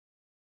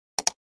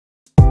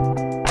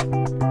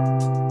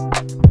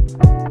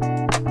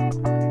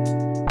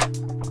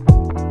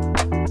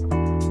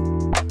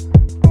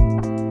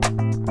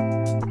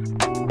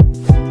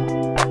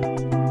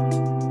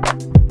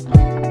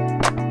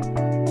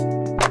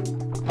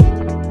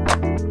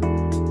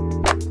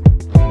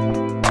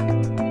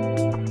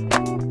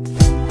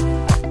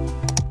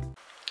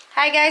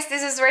Hi guys, this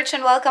is Rich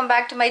and welcome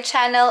back to my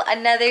channel.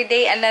 Another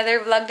day,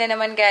 another vlog na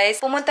naman guys.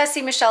 Pumunta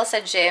si Michelle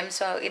sa gym,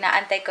 so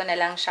inaantay ko na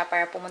lang siya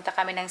para pumunta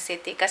kami ng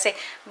city. Kasi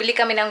bili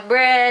kami ng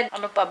bread,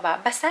 ano pa ba?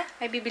 Basta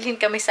may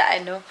bibilhin kami sa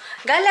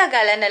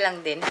gala-gala na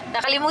lang din.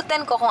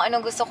 Nakalimutan ko kung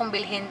anong gusto kong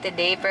bilhin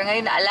today, pero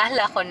ngayon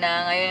naalala ko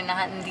na, ngayon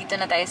nandito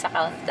na tayo sa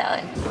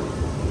countdown.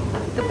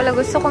 Ito pala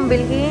gusto kong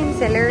bilhin,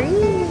 celery.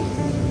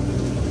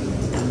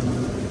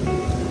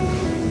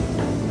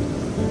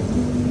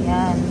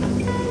 Yan.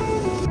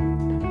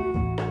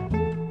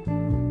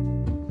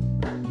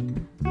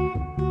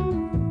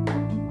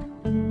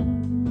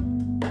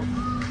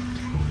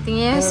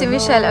 Tingnan si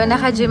Michelle,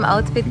 naka-gym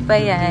outfit pa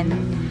yan.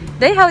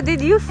 Day, how did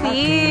you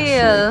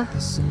feel?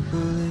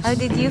 How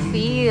did you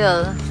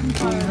feel?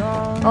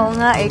 Oo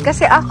nga eh,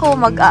 kasi ako,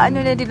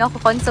 mag-aano na din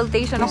ako,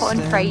 consultation ako on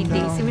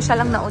Friday. Si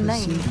Michelle lang nauna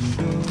eh.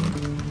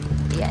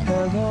 Yan.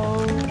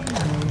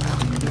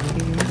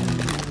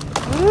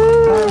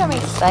 Woo! I'm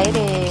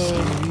excited.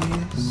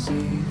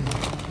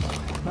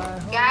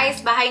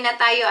 Guys, bahay na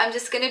tayo. I'm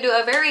just gonna do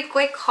a very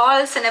quick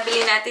haul sa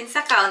nabili natin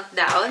sa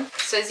countdown.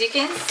 So as you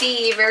can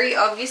see, very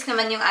obvious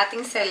naman yung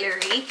ating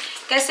celery.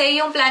 Kasi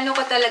yung plano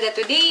ko talaga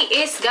today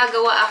is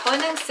gagawa ako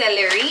ng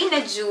celery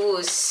na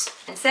juice.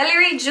 And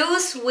celery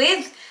juice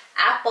with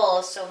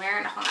apple. So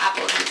meron akong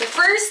apple dito.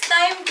 First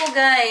time ko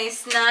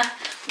guys na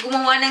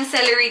gumawa ng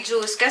celery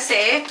juice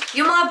kasi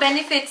yung mga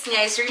benefits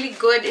niya is really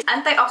good.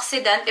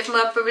 Antioxidant. If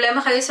mga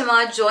problema kayo sa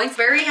mga joints,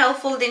 very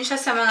helpful din siya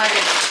sa mga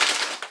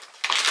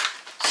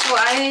So,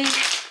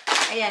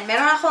 ayan,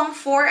 meron akong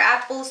 4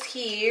 apples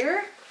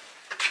here.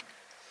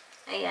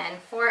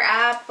 Ayan, 4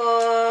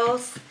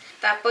 apples.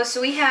 Tapos,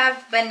 we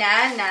have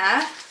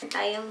banana.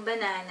 Tayong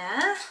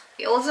banana.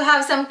 We also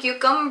have some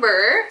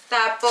cucumber.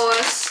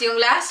 Tapos, yung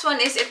last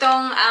one is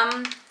itong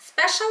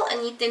special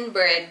anitin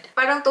bread.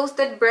 Parang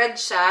toasted bread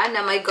siya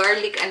na may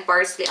garlic and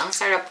parsley. Ang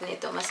sarap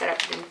nito. Masarap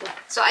din to.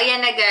 So, ayan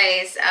na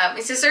guys.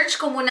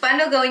 Isa-search ko muna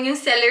paano gawin yung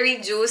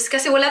celery juice.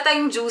 Kasi wala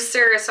tayong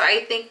juicer. So,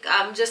 I think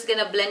I'm just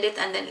gonna blend it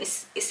and then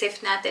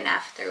isift natin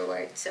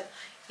afterwards. So,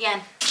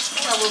 yan.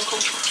 I will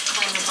cook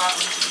on the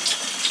bottom.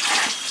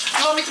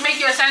 You want me to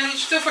make you a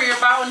sandwich too for your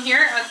baon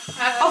here?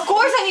 Of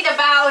course I need a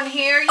baon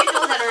here. You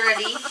know that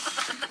already.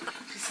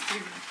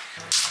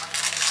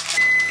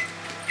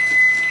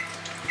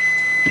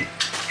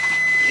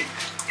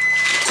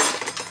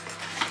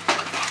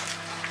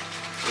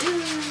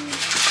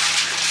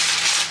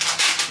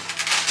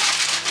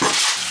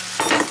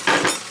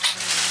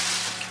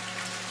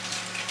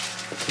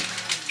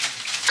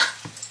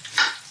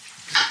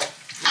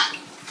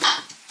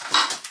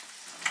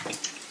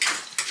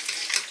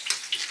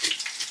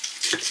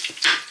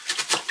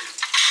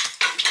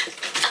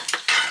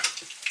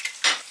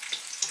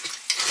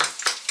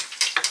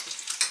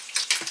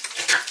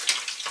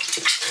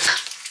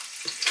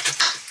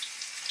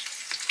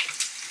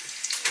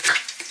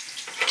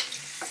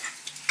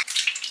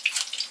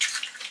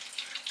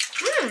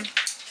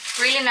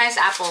 Really nice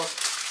apple.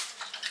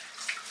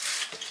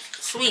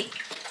 Sweet.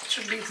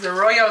 Should be the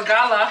Royal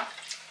Gala.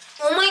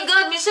 Oh my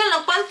God, Michelle,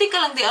 nagpanty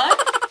ka lang diyan.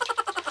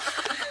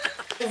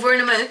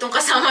 Over naman itong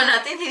kasama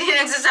natin. Hindi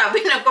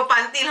nagsasabi,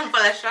 nagpapanty lang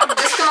pala siya.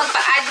 Gusto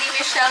magpa-add ni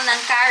Michelle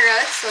ng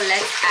carrots, so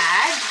let's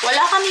add.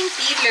 Wala kaming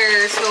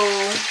peeler, so...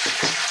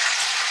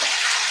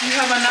 You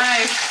have a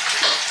knife.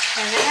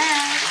 Have a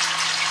knife.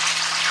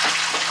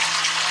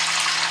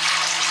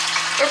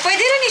 Or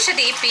pwede rin siya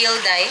di-peel,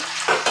 Day.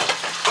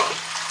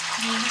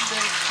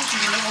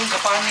 Hindi na kong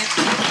kapanit.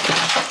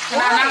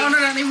 Nana ko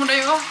na lang mo na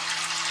yun.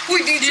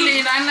 Uy, di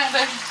Dili, nana.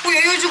 Uy,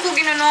 ayun ko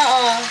ginano,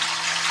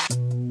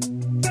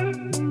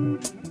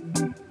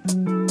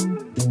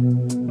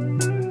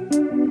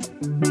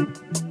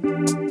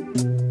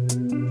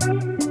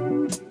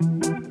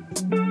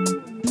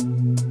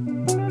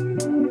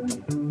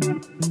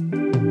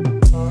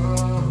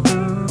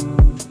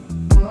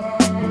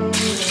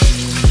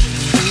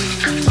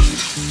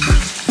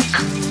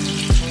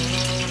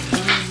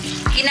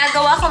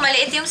 Ginagawa ko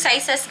maliit yung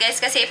sizes guys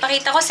kasi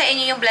ipakita ko sa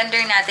inyo yung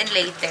blender natin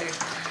later.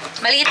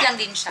 Maliit lang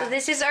din siya. So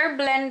this is our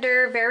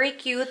blender. Very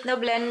cute na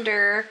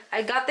blender.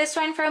 I got this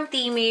one from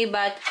Timi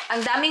but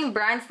ang daming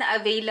brands na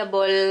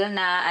available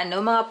na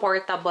mga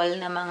portable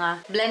na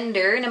mga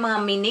blender, na mga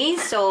mini.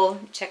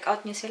 So check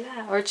out nyo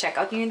sila or check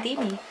out nyo yung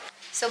Timi.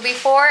 So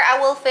before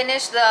I will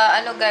finish the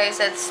guys,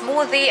 at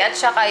smoothie at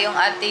saka yung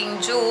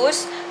ating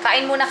juice,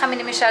 kain muna kami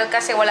ni Michelle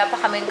kasi wala pa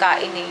kaming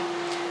kain eh.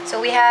 So,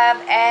 we have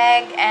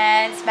egg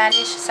and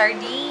Spanish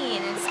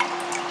sardines.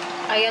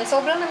 Ayan,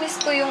 sobrang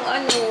na-miss ko yung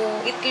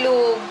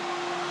itlog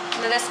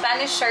na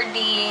Spanish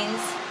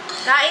sardines.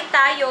 Kain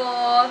tayo!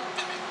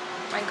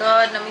 Oh my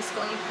God, na-miss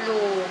ko yung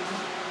itlog.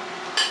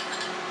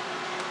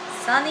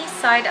 Sunny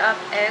side up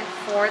egg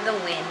for the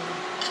win.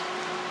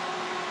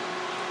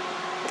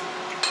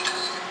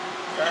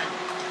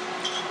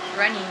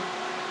 Running.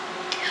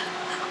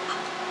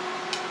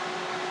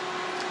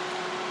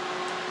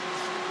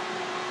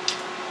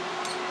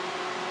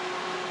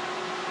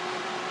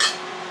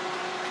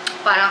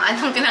 Parang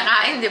anong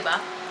kinakain, di ba?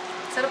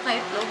 Sarap na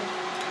itlog.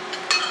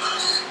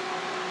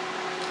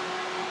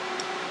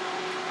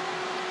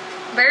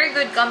 very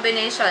good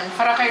combination.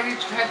 Para kay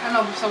Rich, kahit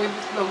ano, basta with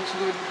itlog's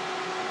good.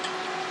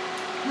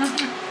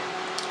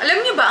 Alam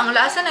niyo ba, ang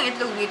lasa ng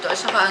itlog dito at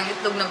saka ang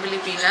itlog ng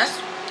Pilipinas?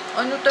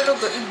 Ano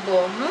talaga iba,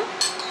 no?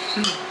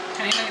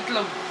 Kaninang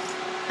itlog?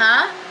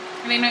 Ha?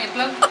 Kaninang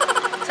itlog?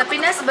 Sa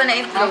Pinas ba na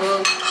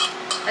itlog?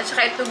 At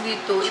saka itlog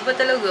dito, iba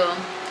talaga.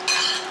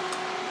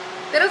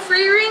 Pero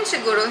free range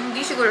siguro,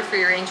 hindi siguro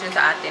free range yun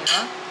sa atin,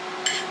 no?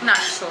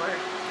 Not sure.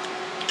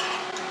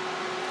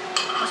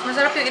 Mas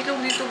masarap yung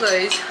itlog dito,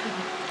 guys.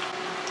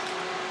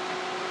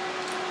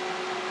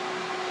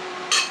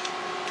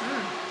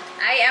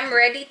 I am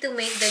ready to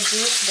make the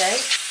juice,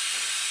 guys.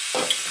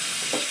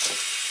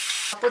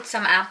 I'll put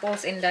some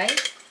apples in there.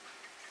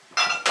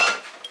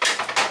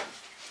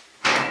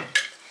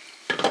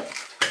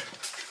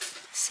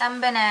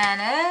 Some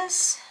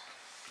bananas.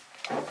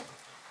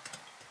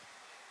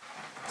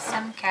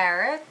 Some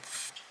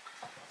carrots.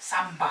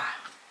 Samba.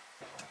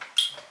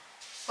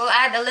 We'll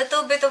add a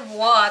little bit of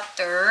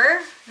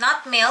water.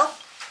 Not milk,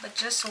 but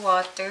just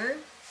water.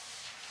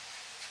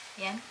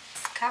 Yan.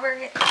 Cover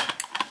it.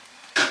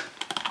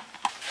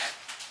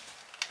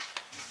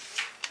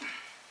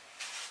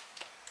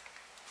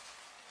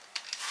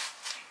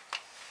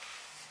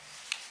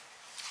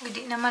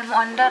 Hindi naman mo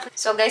andar.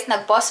 So guys,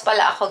 nag-pause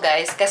pala ako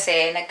guys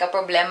kasi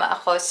nagka-problema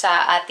ako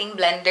sa ating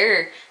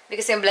blender.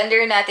 Because yung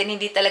blender natin,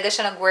 hindi talaga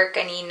siya nag-work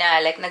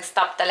kanina. Like,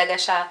 nag-stop talaga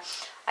siya.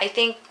 I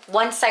think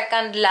 1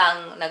 second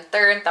lang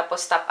nag-turn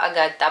tapos stop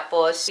agad.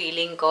 Tapos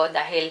feeling ko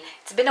dahil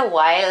it's been a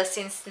while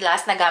since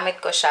last nagamit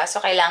ko siya.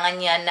 So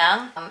kailangan niya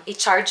ng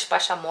i-charge pa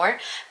siya more.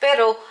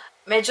 Pero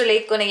medyo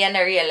late ko na yan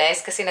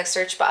na-realize kasi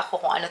nag-search pa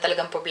ako kung ano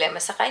talagang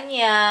problema sa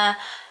kanya.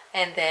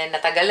 And then,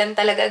 natagalan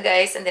talaga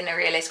guys. And then,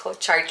 na-realize ko,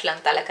 charge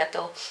lang talaga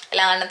to.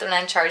 Kailangan na to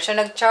ng charge. So,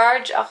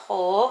 nag-charge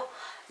ako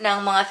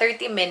ng mga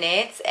 30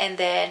 minutes. And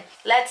then,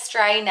 let's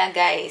try na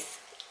guys.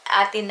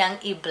 Atin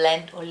nang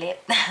i-blend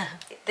ulit.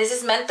 This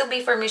is meant to be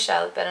for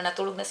Michelle. Pero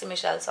natulog na si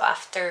Michelle. So,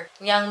 after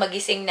niyang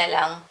magising na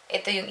lang,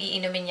 ito yung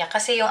iinumin niya.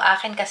 Kasi yung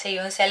akin kasi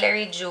yung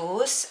celery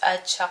juice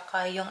at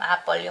saka yung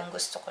apple yung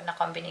gusto ko na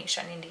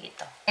combination. Hindi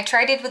ito. I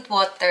tried it with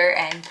water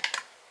and...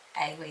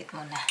 Ay, wait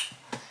muna.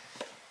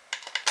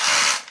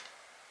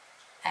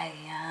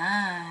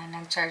 Ayan,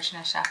 nag-charge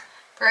na siya.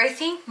 Pero I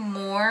think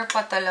more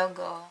pa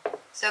talaga.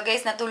 So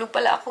guys, natulog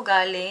pala ako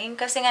galing.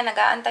 Kasi nga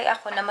nag-aantay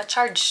ako na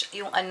ma-charge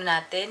yung ano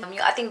natin. Yung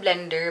ating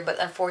blender.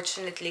 But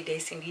unfortunately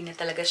guys, hindi na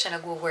talaga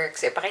siya nag-work.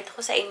 So ipakita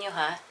ko sa inyo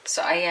ha.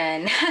 So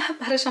ayan,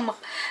 para siyang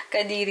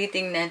makadiri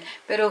tingnan.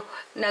 Pero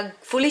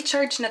nag-fully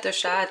charge na to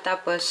siya.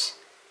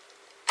 Tapos,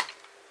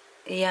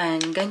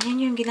 ayan,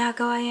 ganyan yung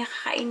ginagawa niya,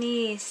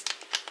 kakainis.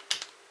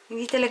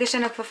 Hindi talaga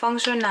siya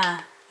nagpa-function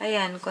na.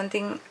 Ayan,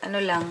 konting ano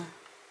lang.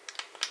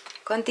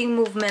 Konting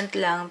movement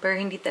lang, pero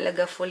hindi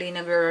talaga fully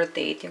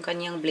nag-rotate yung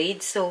kanyang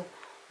blade. So,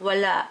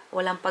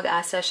 walang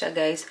pag-asa siya,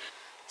 guys.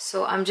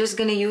 So, I'm just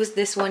gonna use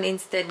this one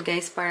instead,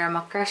 guys, para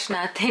ma-crush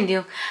natin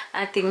yung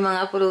ating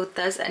mga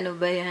prutas. Ano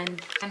ba yan?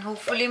 And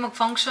hopefully,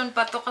 mag-function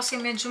pa to kasi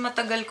medyo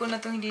matagal ko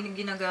na itong hindi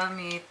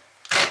ginagamit.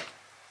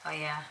 Oh,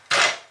 yeah.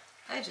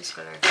 I just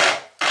colored it.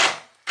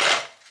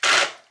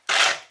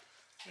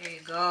 There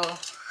you go.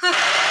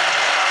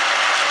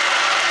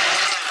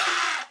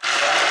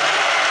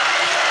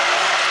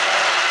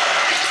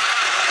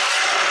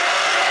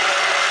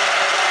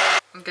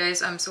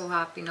 Guys, I'm so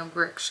happy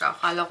nag-work siya.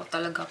 Akala ko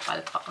talaga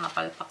palpak na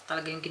palpak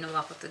talaga yung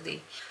ginawa ko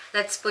today.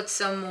 Let's put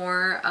some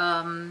more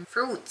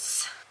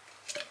fruits.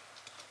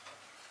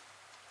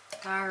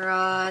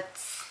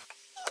 Carrots.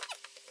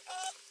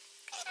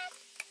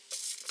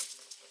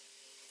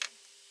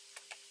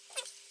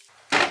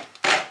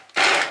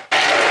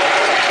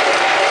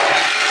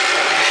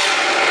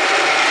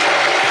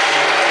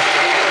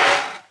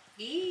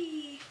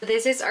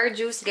 This is our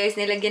juice, guys.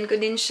 Nilagyan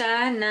ko din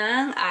siya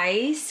ng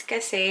ice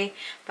kasi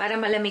para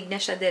malamig na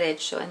siya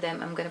diretso. And then,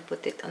 I'm gonna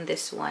put it on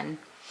this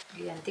one.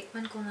 Ayan,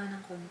 tikman ko nga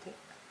ng konti.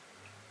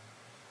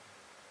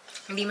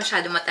 Hindi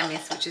masyado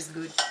matamis, which is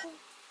good.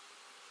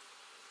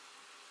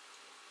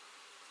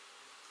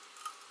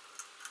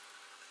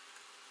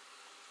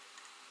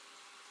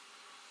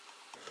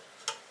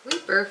 Uy,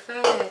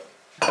 perfect.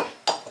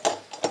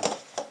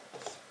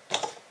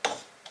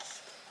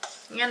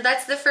 And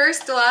that's the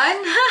first one.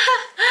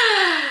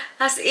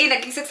 As in,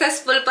 naging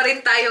successful pa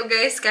rin tayo,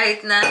 guys,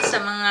 kahit na sa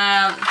mga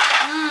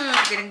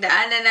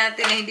pinagdaanan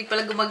natin na hindi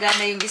pala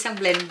gumagana yung isang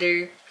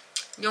blender.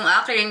 Yung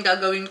akin,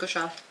 gagawin ko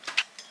siya.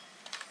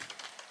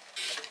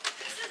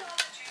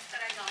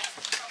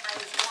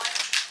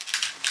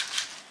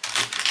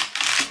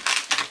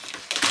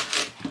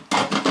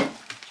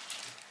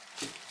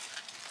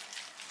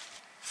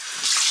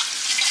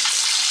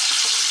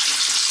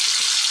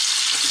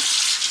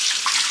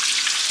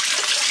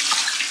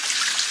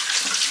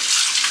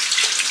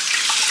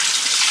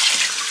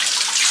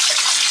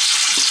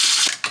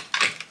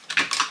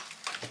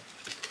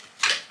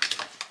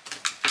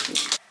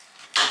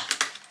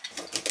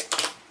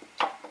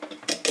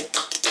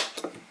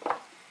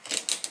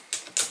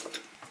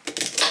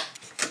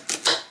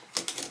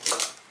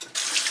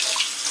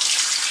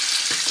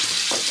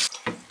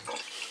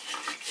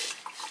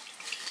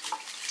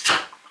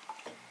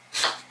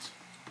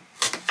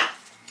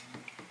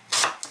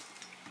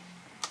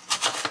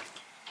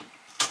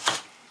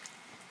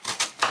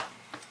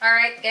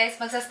 Alright guys,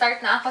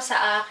 magsa-start na ako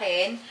sa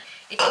akin.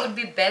 It would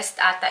be best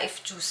ata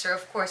if juicer,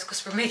 of course,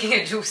 because we're making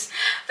a juice.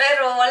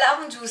 Pero wala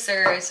akong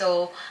juicer.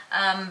 So,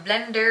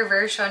 blender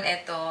version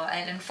ito.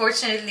 And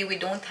unfortunately, we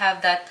don't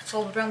have that.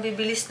 Sobrang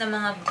bibilis na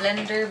mga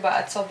blender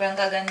ba at sobrang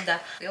gaganda.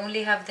 We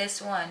only have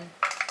this one.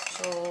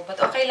 So, but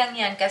okay lang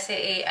yan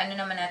kasi ano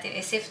naman natin,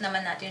 sift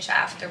naman natin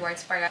siya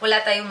afterwards para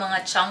wala tayong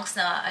mga chunks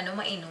na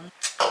mainom.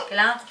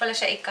 Kailangan ko pala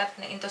siya i-cut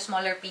into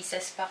smaller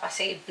pieces pa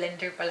kasi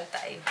blender pala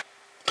tayo.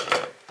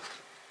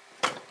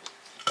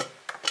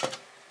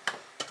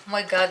 Oh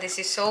my god, this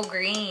is so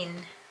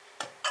green.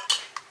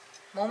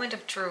 Moment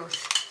of truth.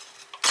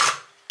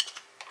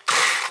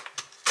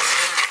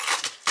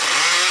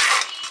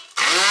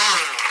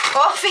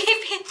 Coffee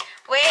bean.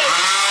 Wait.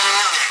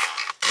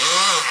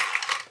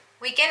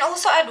 We can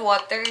also add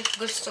water if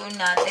gusto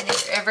natin.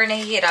 If ever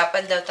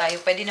nahihirapan daw tayo,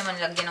 pwede naman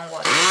lagyan ng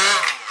water.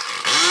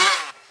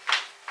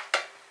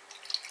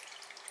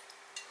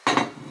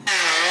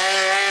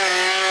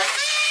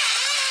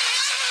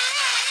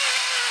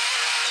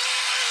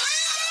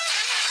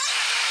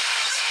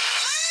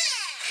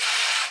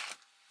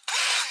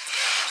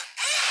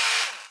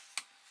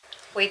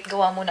 Wait,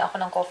 gawa muna ako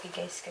ng coffee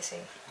guys kasi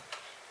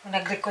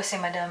nag-request si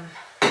madam.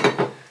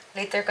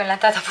 Later ko lang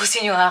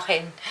tatapusin yung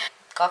akin.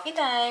 Coffee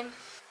time!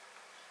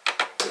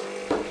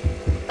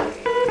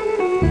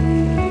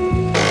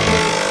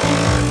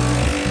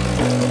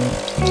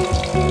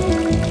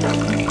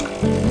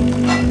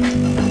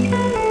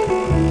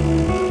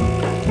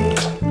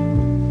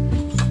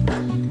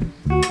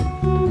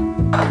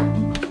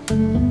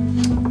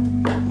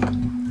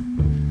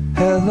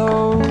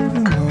 Hello,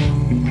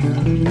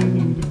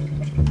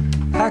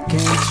 I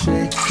can't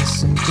shake the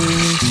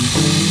simplest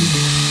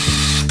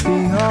thing.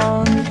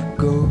 Beyond the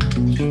goal,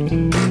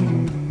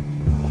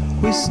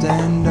 we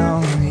stand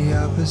on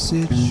the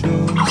opposite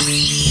shore.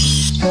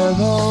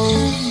 Hello,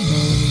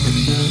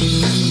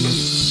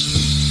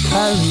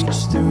 I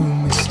reach through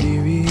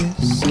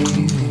mysterious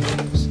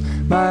ceilings.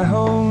 My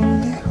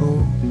only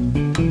hope,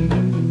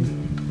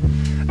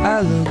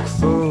 I look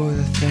for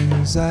the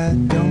things I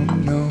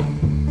don't know.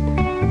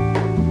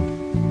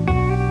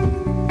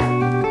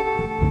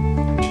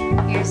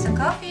 Here's the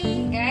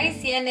coffee. Guys,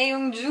 yan na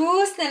yung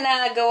juice na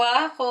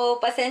nagawa ko.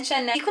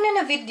 Pasensya na. Hindi ko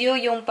na na-video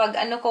yung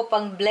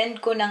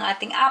pag-blend ko ng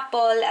ating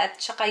apple at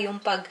saka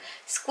yung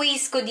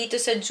pag-squeeze ko dito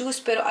sa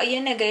juice. Pero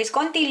ayan na guys,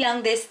 konti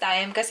lang this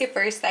time kasi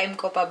first time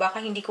ko pa.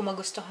 Baka hindi ko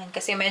magustuhan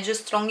kasi medyo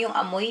strong yung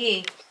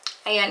amoy eh.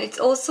 Ayan, it's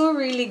also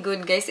really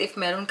good guys if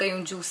meron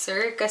kayong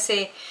juicer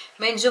kasi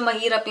medyo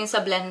mahirap yung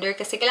sa blender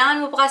kasi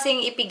kailangan mo pa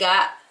kasing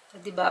ipiga,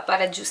 'di ba?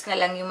 Para juice na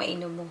lang yung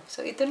mainom mo.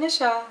 So ito na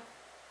siya.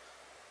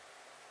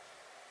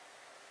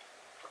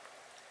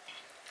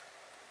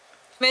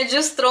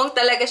 Medyo strong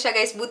talaga siya,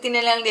 guys. Buti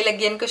na lang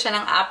nilagyan ko siya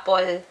ng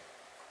apple.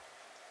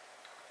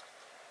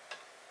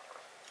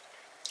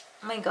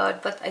 Oh my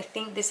God, but I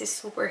think this is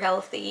super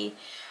healthy.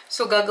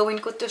 So,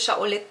 gagawin ko to siya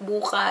ulit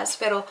bukas.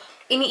 Pero,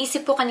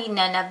 iniisip ko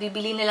kanina na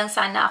bibili na lang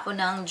sana ako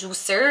ng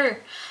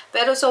juicer.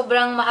 Pero,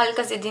 sobrang mahal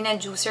kasi din na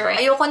juicer.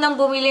 Ayoko nang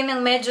bumili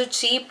ng medyo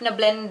cheap na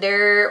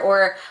blender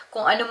or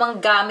kung ano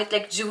mang gamit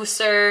like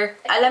juicer.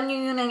 Alam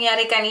niyo yung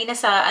nangyari kanina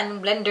sa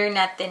blender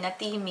natin na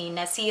Timmy,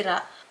 na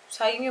sira.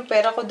 Sayang yung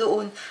pera ko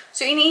doon.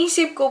 So,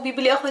 iniisip ko,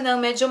 bibili ako ng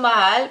medyo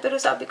mahal. Pero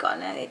sabi ko,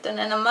 ito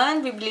na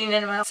naman. Bibili na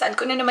naman. Saan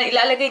ko na naman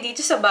ilalagay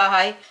dito sa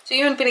bahay? So,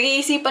 yun,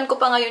 pinag-iisipan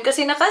ko pa ngayon.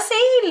 Kasi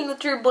naka-sale.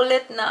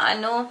 Nutribullet na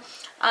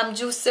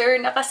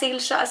juicer. Naka-sale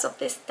siya as of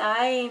this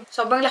time.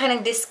 Sobrang laki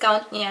ng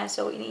discount niya.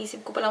 So,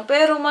 iniisip ko pa lang.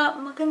 Pero,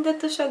 maganda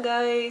to siya,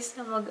 guys.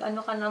 Na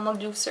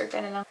mag-juicer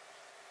ka na lang.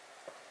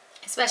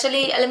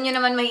 Especially, alam niyo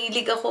naman,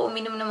 mahilig ako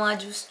uminom ng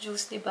mga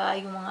juice, diba?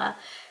 Yung mga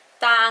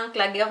tank,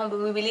 lagi akong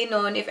bumibili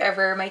noon if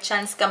ever may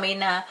chance kami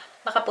na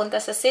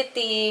makapunta sa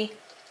city.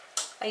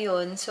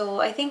 Ayun. So,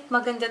 I think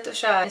maganda to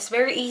siya. It's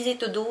very easy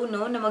to do,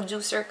 no? Na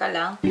mag-juicer ka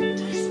lang.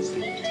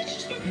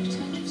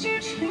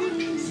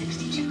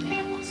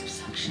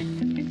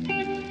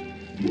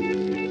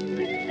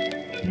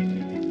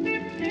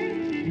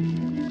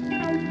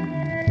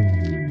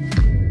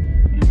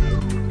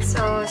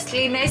 So,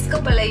 slice ko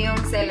pala yung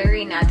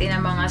celery natin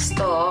ng mga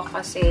stalk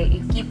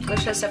kasi i-keep ko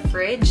siya sa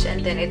fridge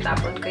and then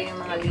itapon ko yung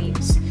mga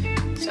leaves.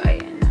 So,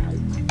 ayan na.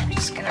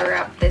 Just gonna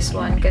wrap this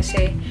one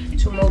kasi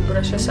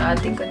sumobra siya sa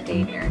ating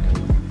container.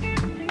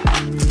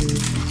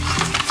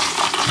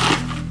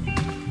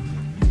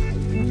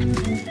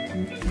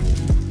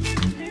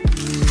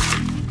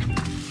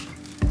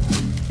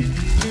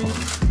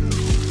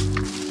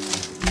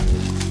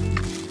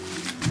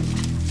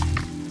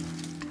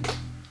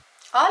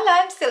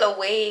 I'm still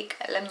awake.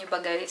 Alam niyo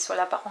ba guys,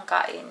 wala pa akong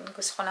kain.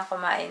 Gusto ko na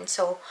kumain.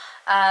 So,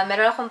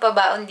 meron akong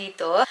pabaon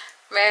dito.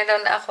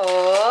 Meron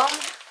akong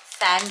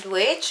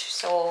sandwich.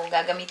 So,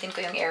 gagamitin ko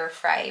yung air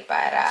fry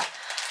para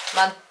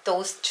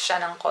mag-toast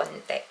siya ng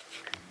konti.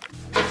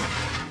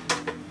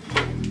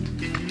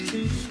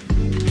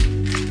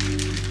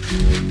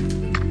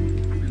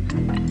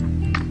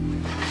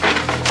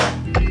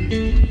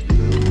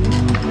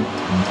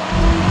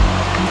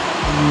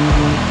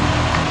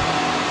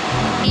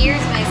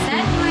 Here's my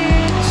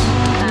sandwich.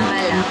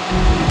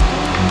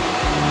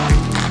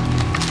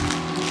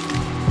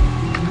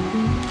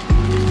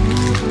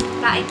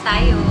 Kain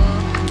tayo.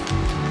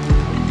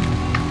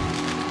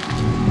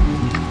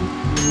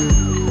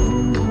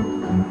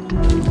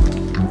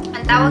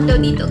 Ang tawag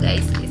daw dito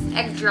guys is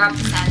egg drop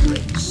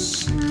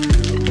sandwich.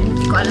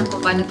 Hindi ko alam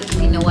kung paano ito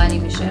ginawa ni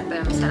Michelle,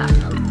 pero masarap.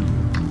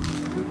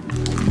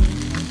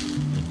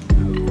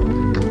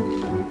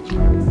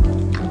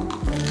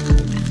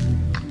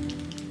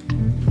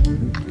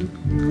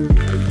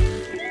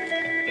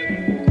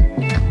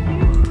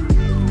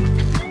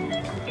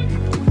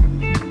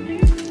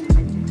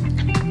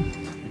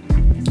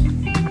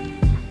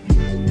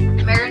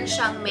 Meron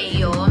siyang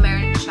mayo,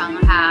 meron siyang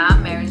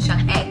ham, meron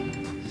siyang egg.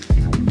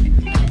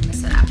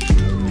 Masarap.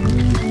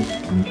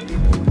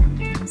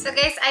 So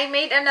guys, I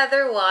made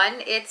another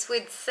one. It's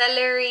with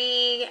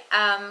celery,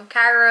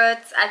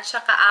 carrots, at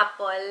saka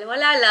apple.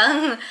 Wala lang.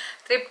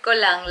 Trip ko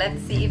lang.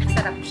 Let's see if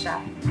sarap siya.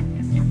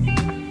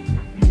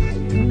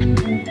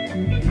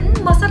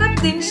 Masarap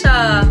din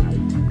siya.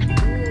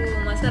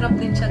 Masarap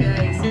din siya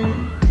guys.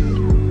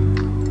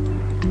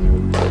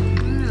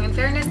 In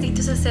fairness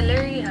dito sa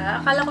celery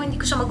ha. Akala ko hindi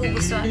ko siya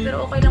magugustuhan,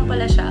 pero okay lang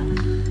pala siya.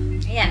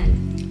 Ayan.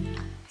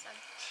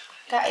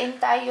 Kain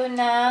tayo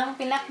ng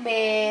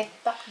pinakbet.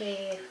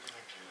 Pakbet.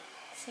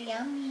 So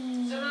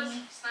yummy.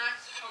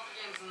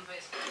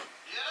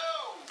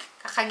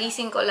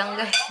 Kakagising ko lang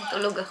guys.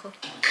 Tulog ako.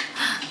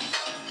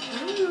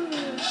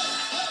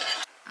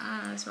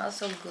 It smells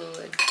so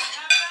good.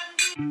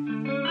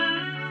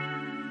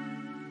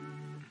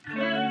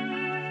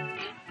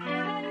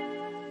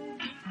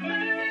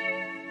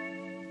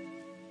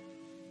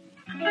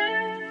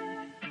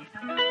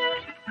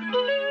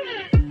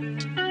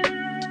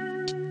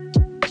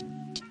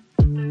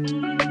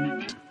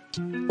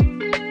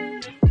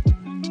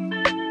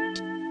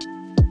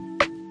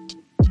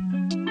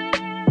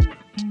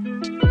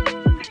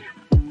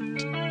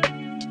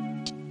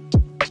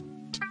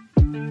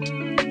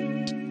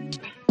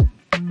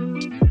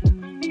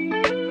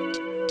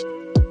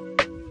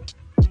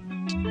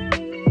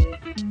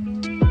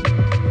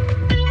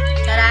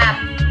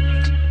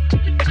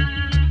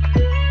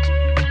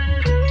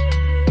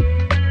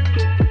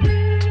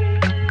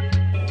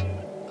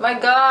 My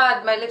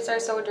God, my lips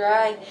are so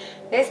dry.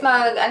 Guys,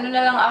 ano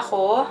na lang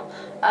ako,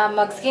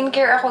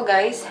 mag-skincare ako,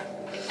 guys.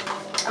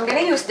 I'm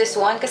gonna use this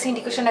one kasi hindi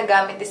ko siya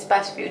nagamit this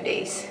past few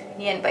days.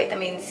 Yan,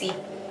 vitamin C.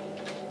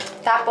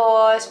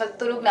 Tapos,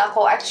 magtulog na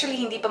ako. Actually,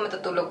 hindi pa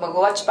matutulog.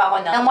 Mag-watch pa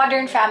ako ng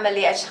Modern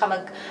Family at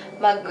saka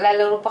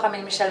maglalaro pa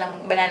kami ni Michelle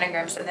ng Banana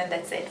Grams. And then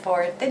that's it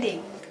for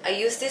today. I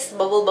use this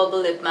bubble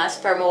lip mask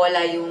para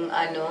mawala yung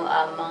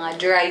mga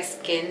dry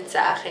skin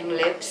sa aking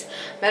lips.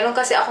 Meron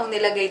kasi akong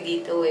nilagay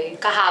dito eh.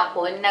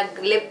 Kahapon,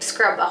 nag-lip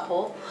scrub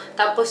ako.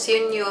 Tapos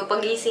yun yung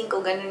pagising ko,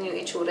 ganun yung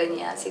itsura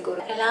niya.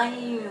 Siguro, kailangan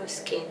niyo yung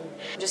skin.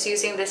 Just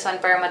using this one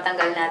para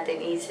matanggal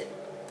natin is.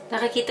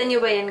 Nakikita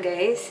niyo ba yan,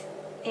 guys?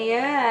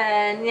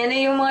 Ayan. Yan na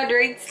yung mga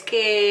dried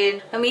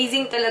skin.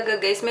 Amazing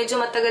talaga, guys. Medyo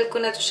matagal ko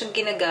na ito siyang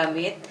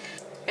ginagamit.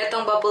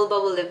 Itong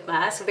bubble lip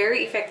mask.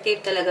 Very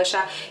effective talaga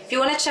siya. If you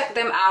wanna check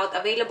them out,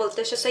 available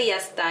to siya sa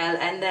YesStyle.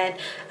 And then,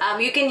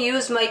 you can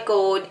use my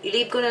code.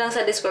 I-leave ko na lang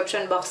sa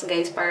description box,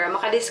 guys, para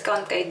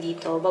maka-discount kayo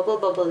dito. Bubble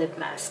lip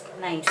mask.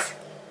 Nice.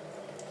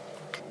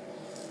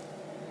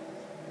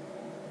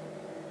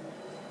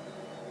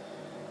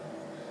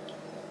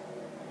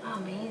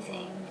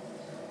 Amazing.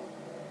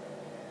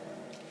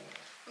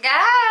 Guys!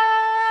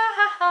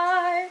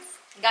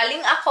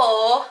 Galing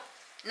ako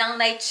ng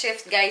night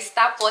shift, guys.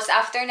 Tapos,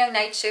 after ng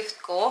night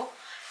shift ko,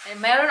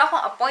 meron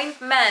akong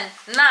appointment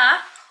na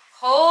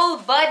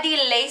whole body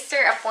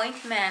laser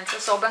appointment.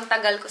 So, sobrang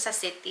tagal ko sa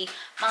city.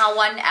 Mga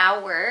 1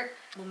 hour.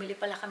 Bumili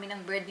pala kami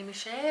ng bread ni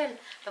Michelle.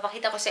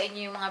 Papakita ko sa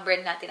inyo yung mga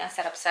bread natin. Ang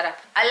sarap-sarap.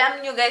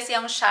 Alam nyo, guys,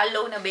 yung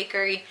Shallow na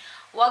bakery,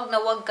 wag na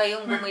wag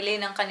kayong bumili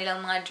ng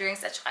kanilang mga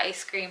drinks at saka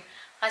ice cream.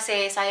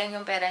 Kasi sayang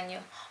yung pera nyo.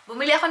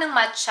 Bumili ako ng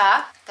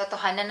matcha.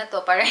 Totohanan na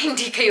to para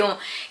hindi kayo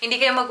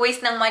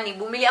mag-waste ng money.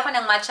 Bumili ako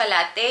ng matcha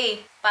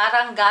latte.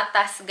 Parang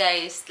gatas,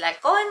 guys. Like,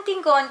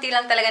 konting-konti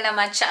lang talaga na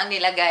matcha ang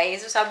nilagay.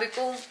 So sabi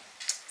ko,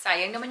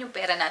 sayang naman yung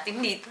pera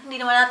natin dito. Hindi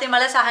naman natin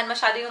malasahan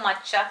masyado yung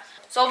matcha.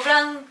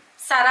 Sobrang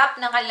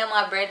sarap ng kanilang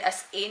mga bread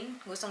as in.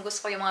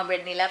 Gustong-gusto ko yung mga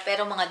bread nila.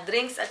 Pero mga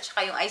drinks at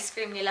saka yung ice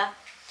cream nila,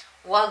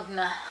 wag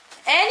na.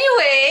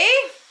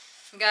 Anyway,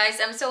 guys,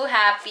 I'm so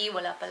happy.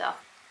 Wala pala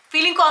ako.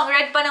 Feeling ko ang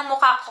red pa ng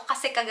mukha ko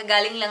kasi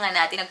kagagaling lang nga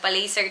natin.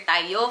 Nagpa-laser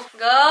tayo.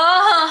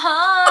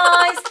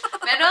 Guys!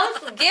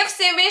 Merong gift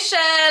si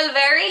Michelle.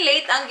 Very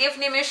late ang gift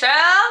ni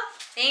Michelle.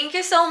 Thank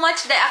you so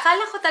much, Day.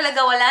 Akala ko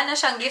talaga wala na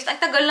siyang gift.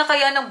 Ang tagal na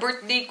kaya ng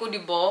birthday ko,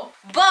 diba?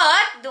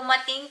 But,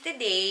 dumating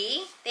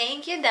today.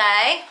 Thank you,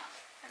 Day.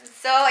 I'm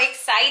so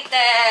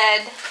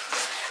excited.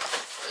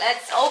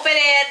 Let's open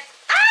it.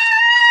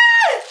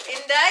 Ah!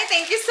 Inday,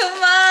 thank you so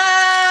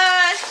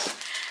much.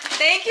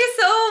 Thank you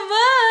so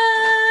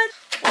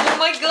much.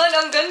 Oh my God,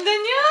 ang ganda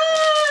niya!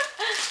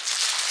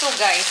 So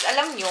guys,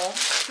 alam nyo,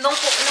 nung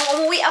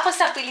umuwi ako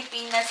sa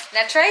Pilipinas,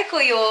 na-try ko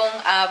yung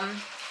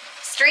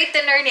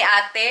straightener ni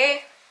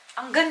ate.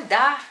 Ang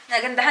ganda.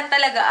 Nagandahan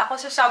talaga ako.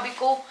 So sabi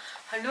ko,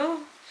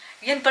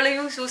 yan pala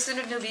yung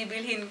susunod na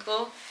bibilhin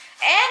ko.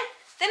 And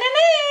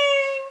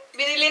Tananang!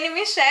 Binili ni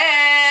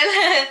Michelle.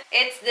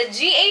 It's the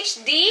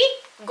GHD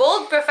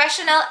Gold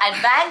Professional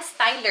Advanced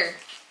Styler.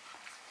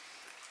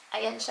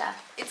 Ayan siya.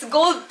 It's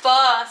gold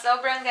pa.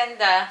 Sobrang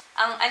ganda.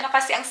 Ang ano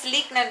kasi, ang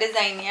sleek na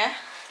design niya.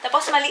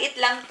 Tapos maliit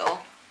lang to.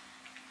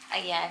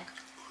 Ayan.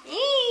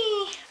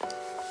 Yee!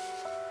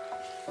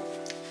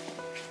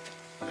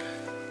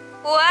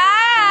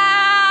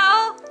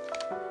 Wow!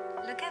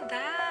 Look at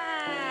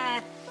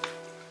that.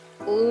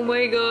 Oh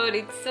my god,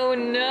 it's so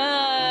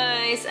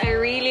nice. I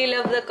really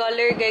love the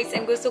color, guys.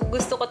 And gusto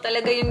ko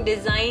talaga yung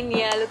design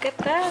niya. Look at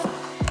that.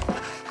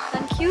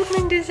 Ang cute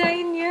ng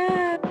design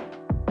niya.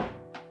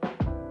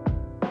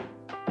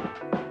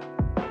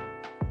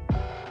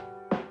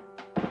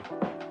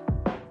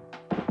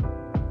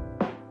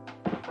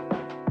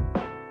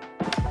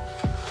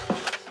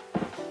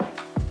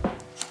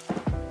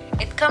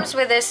 It comes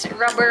with this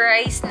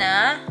rubberized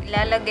na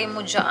ilalagay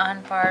mo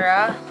dyan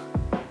para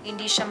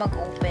hindi siya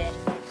mag-open.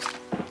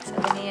 So,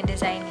 ganyan yung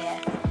design niya.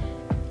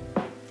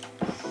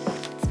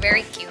 It's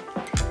very cute.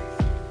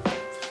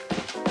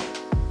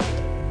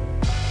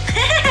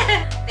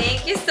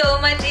 Thank you so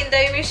much,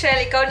 Inday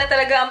Michelle. Ikaw na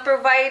talaga ang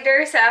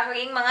provider sa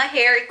aking mga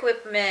hair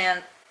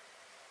equipment.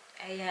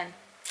 Ayan.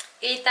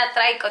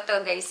 Itatry ko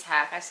to, guys,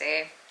 ha?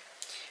 Kasi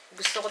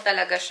gusto ko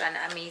talaga siya.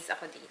 Na-amaze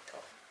ako dito.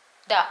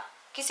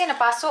 Kasi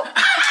napaso.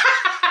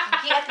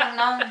 Hiyat lang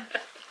na.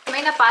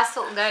 May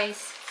napaso,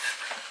 guys.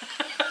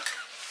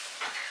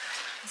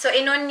 So,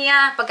 in-on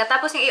niya.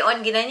 Pagkatapos niya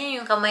i-on, ginanyan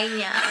yung kamay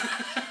niya.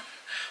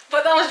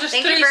 But that was just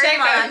 3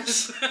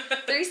 seconds.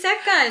 3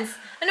 seconds.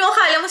 Ano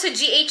akala mo sa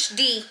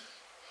GHD?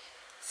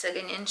 So,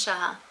 ganyan siya,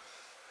 ha?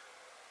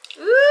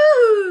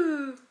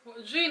 Woo!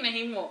 Joy,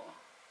 nahimo.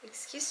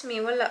 Excuse me,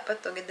 wala pa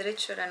to.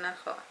 Gidiretso rin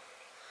ako.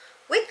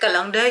 Wait ka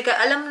lang, dahil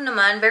alam mo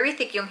naman, very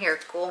thick yung hair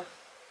ko.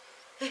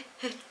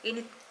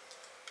 Init.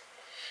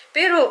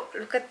 Pero,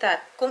 look at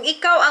that. Kung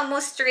ikaw ang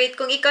most straight,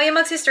 kung ikaw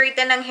yung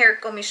magsistraighten ng hair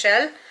ko,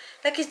 Michelle,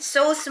 like, it's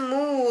so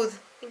smooth.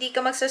 Hindi ka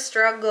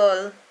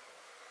magsa-struggle.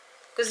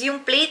 Because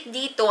yung plate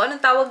dito,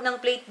 anong tawag ng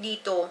plate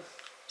dito?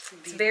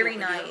 It's very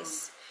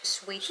nice.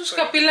 Just wait sus,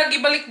 for it. kapila,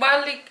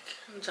 gibalik-balik.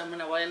 Ang sama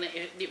na, wala na,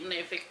 di mo na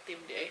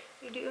effective di ay.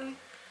 Hindi, ay.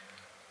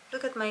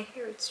 Look at my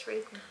hair, it's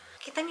straight.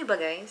 Kita niyo ba,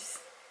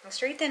 guys?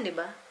 Straighten, di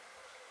ba?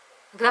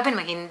 Grabe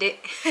naman, hindi.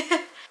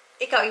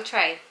 Ikaw,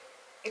 i-try.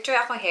 I-try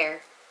ako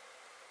hair.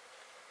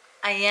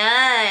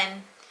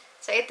 Ayan.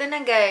 So, ito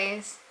na,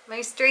 guys. May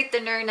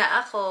straightener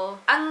na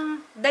ako.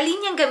 Ang dali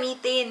niyang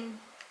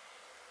gamitin.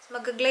 So,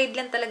 mag-glide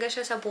lang talaga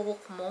siya sa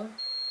buhok mo.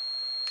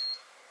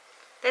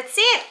 That's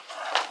it!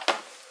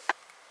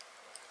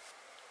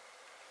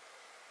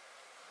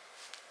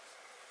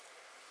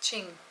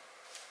 Ching.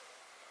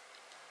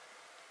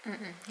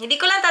 Hindi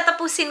ko lang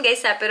tatapusin,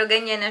 guys, ha. Pero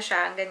ganyan na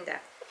siya. Ang ganda.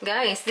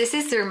 Guys, this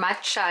is your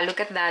matcha. Look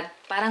at that.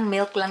 Parang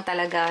milk lang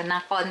talaga na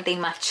konting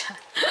matcha.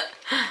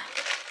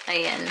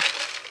 Ayan.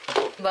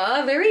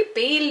 Diba? Very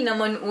pale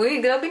naman.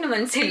 Uy, grabe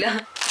naman sila.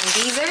 And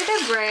these are the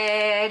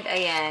bread.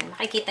 Ayan.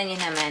 Makikita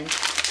niyo naman.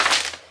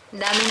 Ang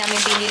dami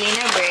namin binili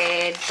na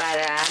bread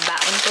para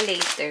baon ko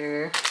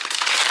later.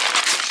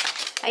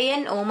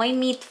 Ayan, oh, may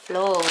meat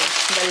floss.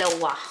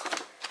 Dalawa.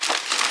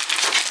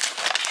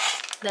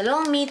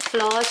 Dalawang meat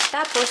floss.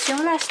 Tapos,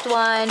 yung last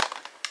one,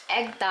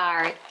 egg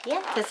tart.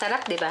 Yan,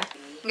 masarap, diba?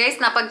 Guys,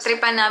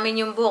 napagtripan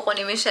namin yung buhok ko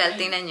ni Michelle.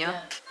 Tingnan nyo.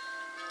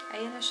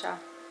 Ayan na siya.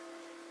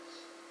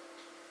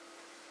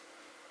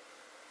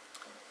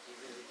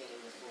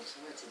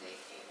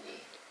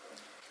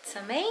 It's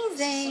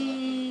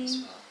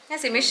amazing!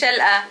 Kasi Michelle,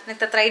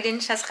 nagtatry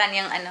din siya sa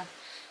kanyang,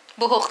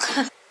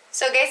 buhok.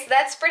 So guys,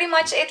 that's pretty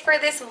much it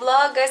for this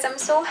vlog. Guys, I'm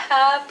so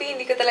happy.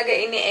 Hindi ko talaga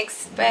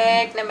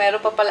ini-expect na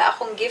meron pa pala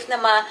akong gift na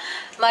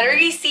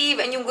ma-receive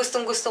and yung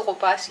gustong-gusto ko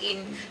pa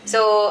in.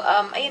 So,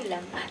 ayun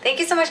lang.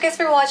 Thank you so much guys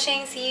for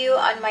watching. See you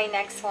on my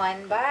next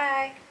one.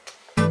 Bye!